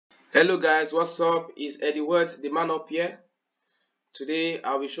Hello guys, what's up? It's Eddie Worth, the man up here. Today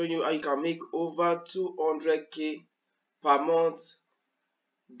I will show you how you can make over 200k per month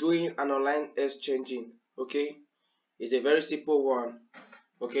doing an online exchanging. Okay, it's a very simple one.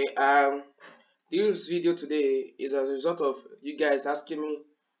 Okay, this video today is as a result of you guys asking me,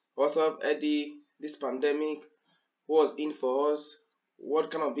 what's up Eddie, this pandemic was in for us,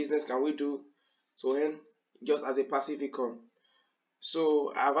 what kind of business can we do to earn just as a passive income.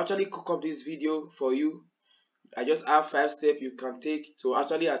 So I've actually cooked up this video for you. I just have 5 steps you can take to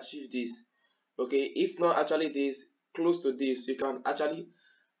actually achieve this. Okay, if not actually this, close to this, you can actually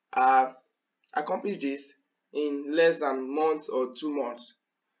uh, accomplish this in less than months or 2 months.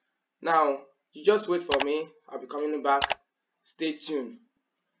 Now, you just wait for me. I'll be coming back. Stay tuned.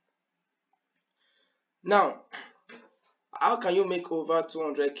 Now, how can you make over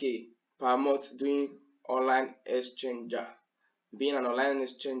 200k per month doing online exchanger? Being an online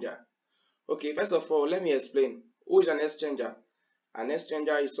exchanger. Okay, first of all, let me explain. Who is an exchanger? An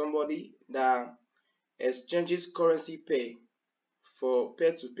exchanger is somebody that exchanges currency pair for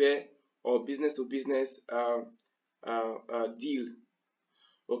peer-to-peer or business-to-business deal.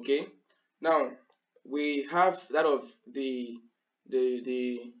 Okay. Now we have that of the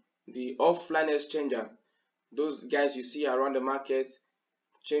offline exchanger. Those guys you see around the market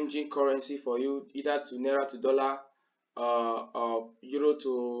changing currency for you, either to naira to dollar, or euro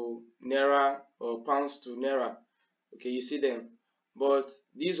to naira, or pounds to naira. Okay, you see them. But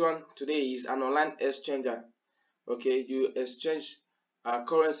this one today is an online exchanger. Okay, you exchange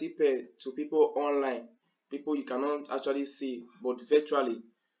currency pair to people online, people you cannot actually see, but virtually,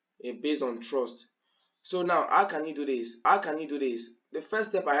 based on trust. So now, how can you do this? How can you do this? The first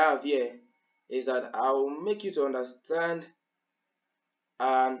step I have here is that I will make you to understand,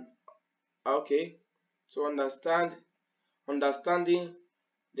 and okay, to understanding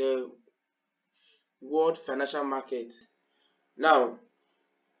the world financial market. Now,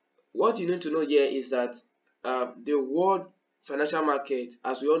 what you need to know here is that the world financial market,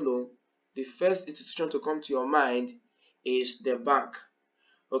 as we all know, the first institution to come to your mind is the bank.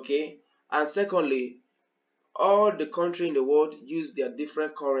 Okay, and secondly, all the country in the world use their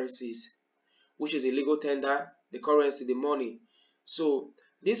different currencies, which is the legal tender, the currency, the money. So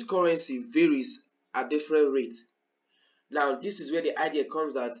this currency varies at different rates. Now, this is where the idea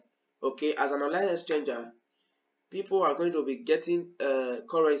comes that, okay, as an online exchanger, people are going to be getting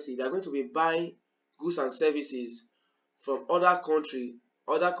currency. They are going to be buying goods and services from other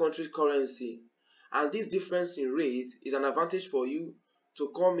countries' currency, and this difference in rate is an advantage for you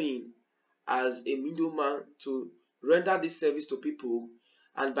to come in as a middleman to render this service to people,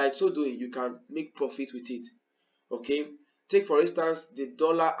 and by so doing you can make profit with it. Okay, take for instance the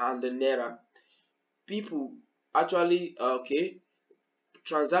dollar and the naira. People actually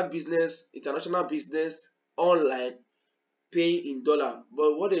transact business, international business, online, pay in dollar,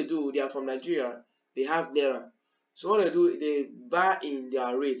 but what they do, they are from Nigeria, they have naira. So what they do, they buy in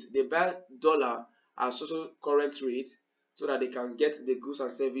their rate, they buy dollar at social current rate, so that they can get the goods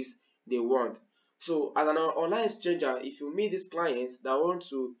and service they want. So as an online exchanger, if you meet these clients that want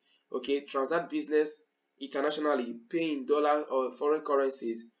to transact business internationally, pay in dollar or foreign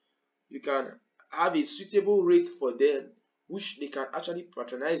currencies, you can have a suitable rate for them, which they can actually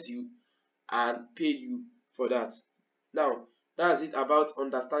patronize you and pay you for that. Now, that's it about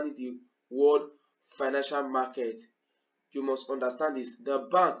understanding the world financial market. You must understand this. The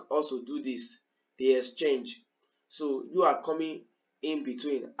bank also do this. They exchange. So you are coming in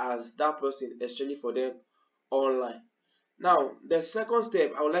between as that person exchanging for them online. Now, the second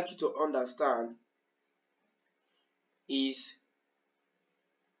step I would like you to understand is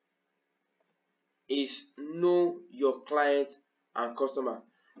know your client and customer.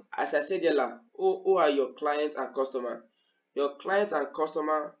 As I said earlier, who are your clients and customer? Your clients and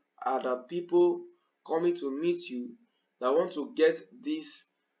customer are the people coming to meet you that want to get this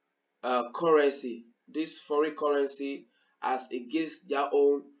currency, this foreign currency, as against their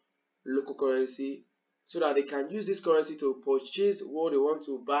own local currency, so that they can use this currency to purchase what they want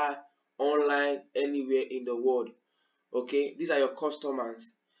to buy online anywhere in the world. Okay, these are your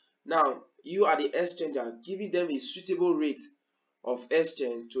customers. Now, you are the exchanger, giving them a suitable rate of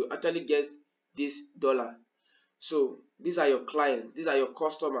exchange to actually get this dollar. So these are your clients, these are your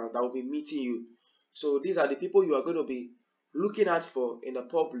customers that will be meeting you. So these are the people you are going to be looking out for in the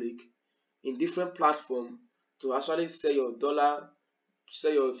public, in different platforms, to actually sell your dollar,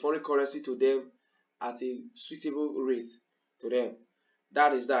 sell your foreign currency to them at a suitable rate to them.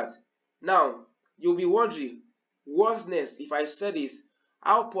 That is that. Now, you'll be wondering, what's next? If I say this,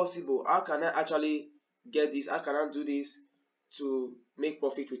 how possible? How can I actually get this? How can I do this to make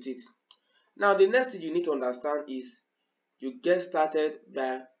profit with it. Now the next thing you need to understand is you get started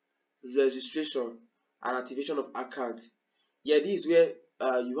by registration and activation of account. Yeah, this is where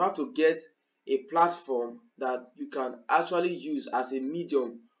you have to get a platform that you can actually use as a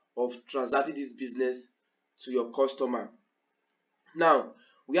medium of transacting this business to your customer. Now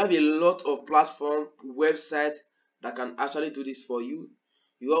we have a lot of platform websites that can actually do this for you.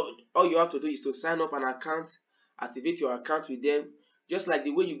 All you have to do is to sign up an account, activate your account with them, just like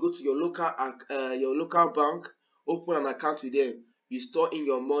the way you go to your local bank, open an account with them, you store in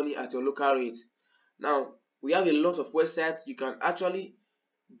your money at your local rate. Now we have a lot of websites you can actually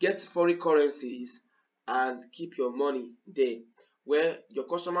get foreign currencies and keep your money there, where your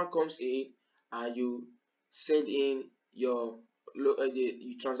customer comes in and you send in you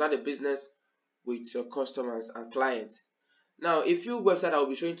transact the business with your customers and clients. Now a few websites I will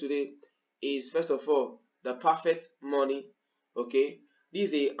be showing today is, first of all, the Perfect Money. Okay,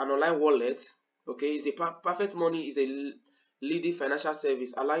 this is an online wallet. Okay, Perfect Money is a leading financial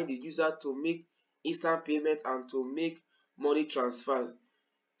service allowing the user to make instant payments and to make money transfers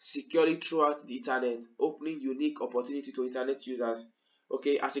securely throughout the internet, opening unique opportunity to internet users.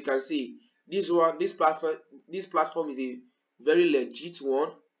 Okay, as you can see, this platform is a very legit one,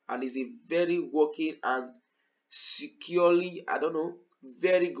 and is a very working and securely, I don't know,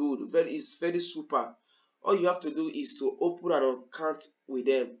 very good, it's very super. All you have to do is to open an account with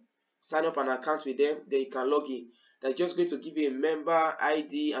them, sign up an account with them, then you can log in. They're just going to give you a member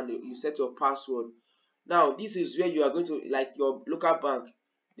ID and you set your password. Now this is where you are going to, like your local bank,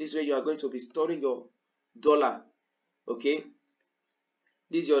 this is where you are going to be storing your dollar. Okay,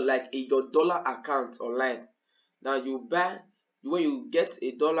 this is your dollar account online. Now when you get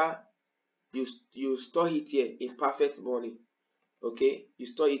a dollar, you store it here in Perfect Money. Okay, you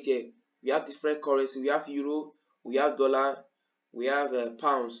store it here. We have different currency. We have euro, we have dollar, we have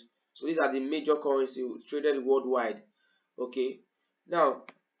pounds. So these are the major currency traded worldwide. Okay, now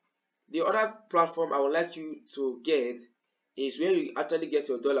the other platform I would like you to get is where you actually get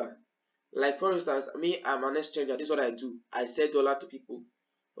your dollar. Like for instance, me, I'm an exchanger. This is what I do. I sell dollar to people.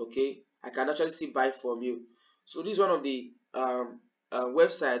 Okay, I can actually still buy from you. So this is one of the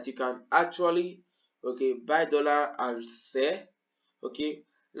websites you can actually, okay, buy dollar and sell. Okay,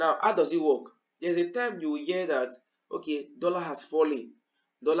 now how does it work? There's a time you will hear that, okay, dollar has fallen,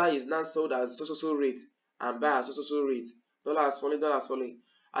 dollar is now sold at so rate and buy at so rate. Dollar has fallen, dollar has fallen.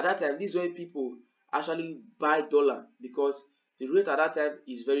 At that time, this is where people actually buy dollar, because the rate at that time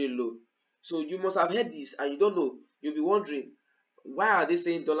is very low. So you must have heard this and you don't know. You'll be wondering, why are they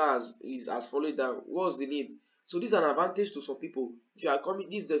saying dollar has fallen down? What's the need? So this is an advantage to some people. If you are coming,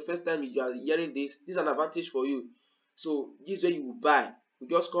 this is the first time you are hearing this is an advantage for you. So this is where you will buy. You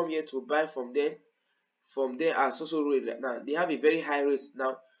just come here to buy from them. From there at so rate right now. They have a very high rate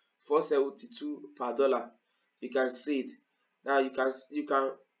now, 472 per dollar. You can see it. Now you can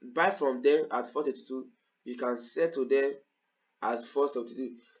buy from them at 432. You can sell to them as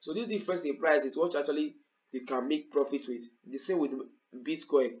 472. So this difference in price is what actually you can make profit with. The same with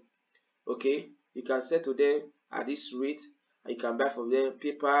Bitcoin. Okay, you can sell to them at this rate and you can buy from them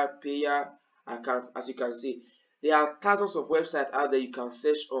PayPal, Payer, account. As you can see, there are thousands of websites out there you can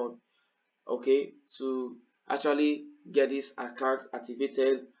search on, okay, to actually get this account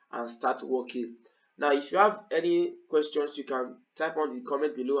activated and start working. Now if you have any questions, you can type on the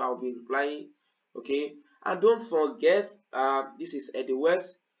comment below. I'll be replying. Okay, and don't forget, this is Ediwet.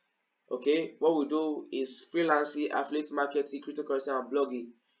 Okay, what we do is freelancing, affiliate marketing, cryptocurrency and blogging.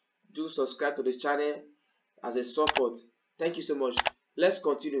 Do subscribe to the channel as a support. Thank you so much. Let's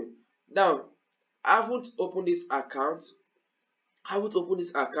continue. Now I haven't opened this account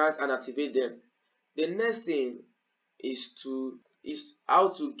and activate them. The next thing is how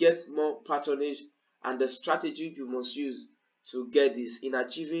to get more patronage and the strategy you must use to get this in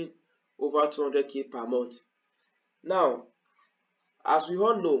achieving over 200k per month. Now, as we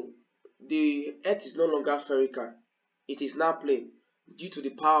all know, the earth is no longer spherical. It is now plane due to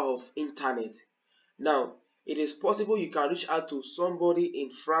the power of internet. Now, it is possible you can reach out to somebody in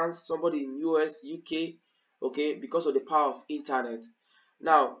France, somebody in US, UK, okay, because of the power of internet.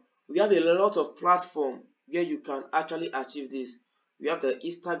 Now we have a lot of platform where you can actually achieve this. We have the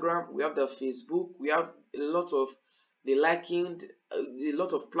Instagram, we have the Facebook, we have a lot of the a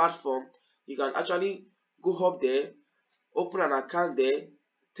lot of platform. You can actually go up there, open an account there,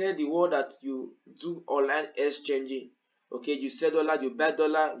 tell the world that you do online exchanging. Okay, you sell dollar, you buy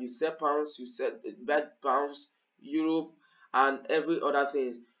dollar, you sell pounds, buy pounds, Europe, and every other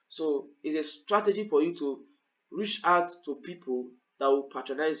thing. So it's a strategy for you to reach out to people that will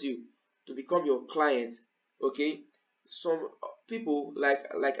patronize you to become your client. Okay, some people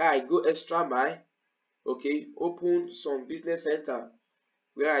like I go extra mile, okay, open some business center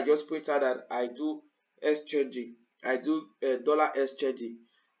where I just point out that I do exchanging, I do dollar exchanging,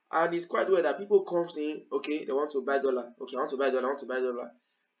 and it's quite well that people comes in, okay, they want to buy dollar, okay, I want to buy dollar, I want to buy dollar.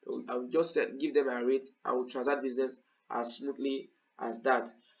 I will just give them a rate. I will transact business as smoothly as that.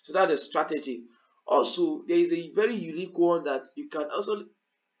 So that's the strategy. Also, there is a very unique one that you can also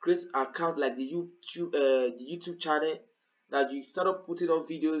create account like the YouTube channel, that you start up putting up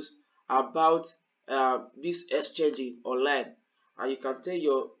videos about this exchanging online, and you can tell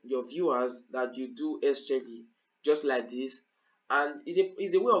your viewers that you do exchanging just like this, and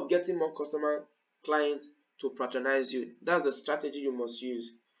it's a way of getting more customer clients to patronize you. That's the strategy you must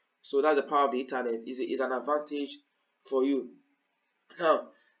use. So that's the power of the internet. Is an advantage for you. Now,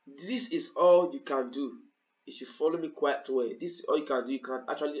 this is all you can do. If you follow me quite well, this is all you can do. You can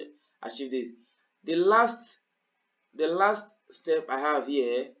actually achieve this. The last the last step I have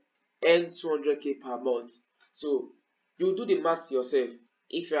here, earn 200k per month. So you do the maths yourself.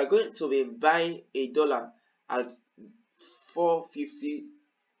 If you are going to be buying a dollar at 450,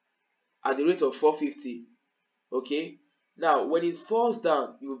 at the rate of 450, okay, now when it falls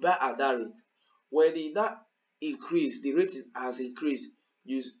down, you buy at that rate. When it that increase, the rate has increased,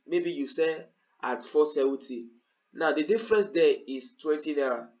 maybe you sell at 470. Now the difference there is 20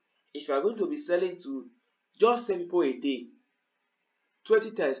 naira. If you are going to be selling to just 10 people a day,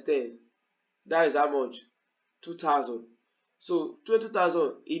 20 times 10, that is how much? 2000. So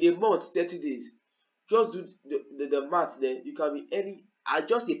 20,000 in a month, 30 days. Just do the math there. You can be earning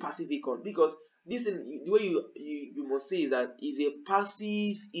just a passive income, because this thing, the way you must say is that is a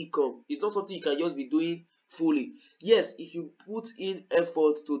passive income. It's not something you can just be doing fully. Yes, if you put in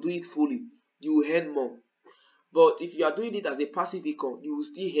effort to do it fully, you will earn more. But if you are doing it as a passive income, you will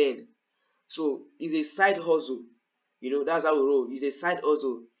still earn. So it's a side hustle. That's how we roll. It's a side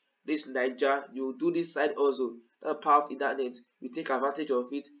hustle. This Niger, you do this side hustle. That power of internet, you take advantage of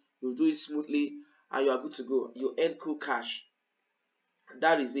it, you do it smoothly, and you are good to go. You earn cool cash.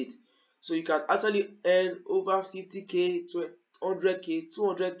 That is it. So you can actually earn over 50k, 100k,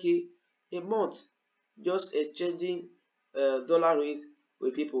 200k a month, just exchanging dollar rates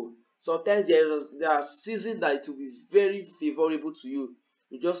with people. Sometimes there are seasons that it will be very favorable to you.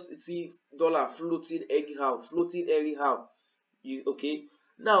 You just see dollar floating anyhow. Okay.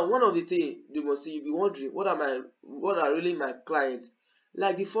 Now, one of the things you must see, you be wondering, what are really my clients?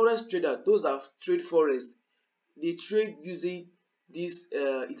 Like the forex trader, those that trade forex, they trade using these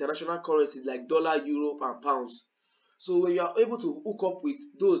international currencies like dollar, euro, and pounds. So when you are able to hook up with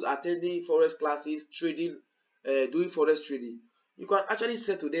those attending forex classes, trading, doing forex trading, you can actually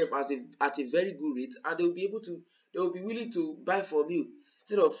sell to them at a very good rate, and they will be willing to buy from you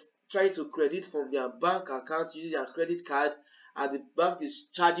instead of trying to credit from their bank account using their credit card, and the bank is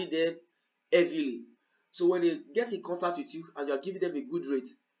charging them heavily. So when they get in contact with you and you are giving them a good rate,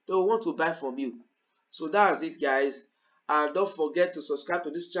 they will want to buy from you. So that's it, guys. And don't forget to subscribe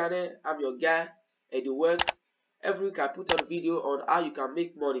to this channel. I'm your guy, Eddie Wealth. Every week I put out a video on how you can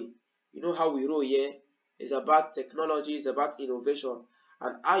make money. You know how we roll here. It's about technology, it's about innovation,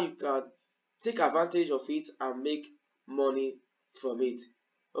 and how you can take advantage of it and make money from it.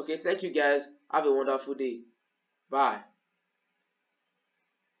 Okay, thank you guys. Have a wonderful day. Bye.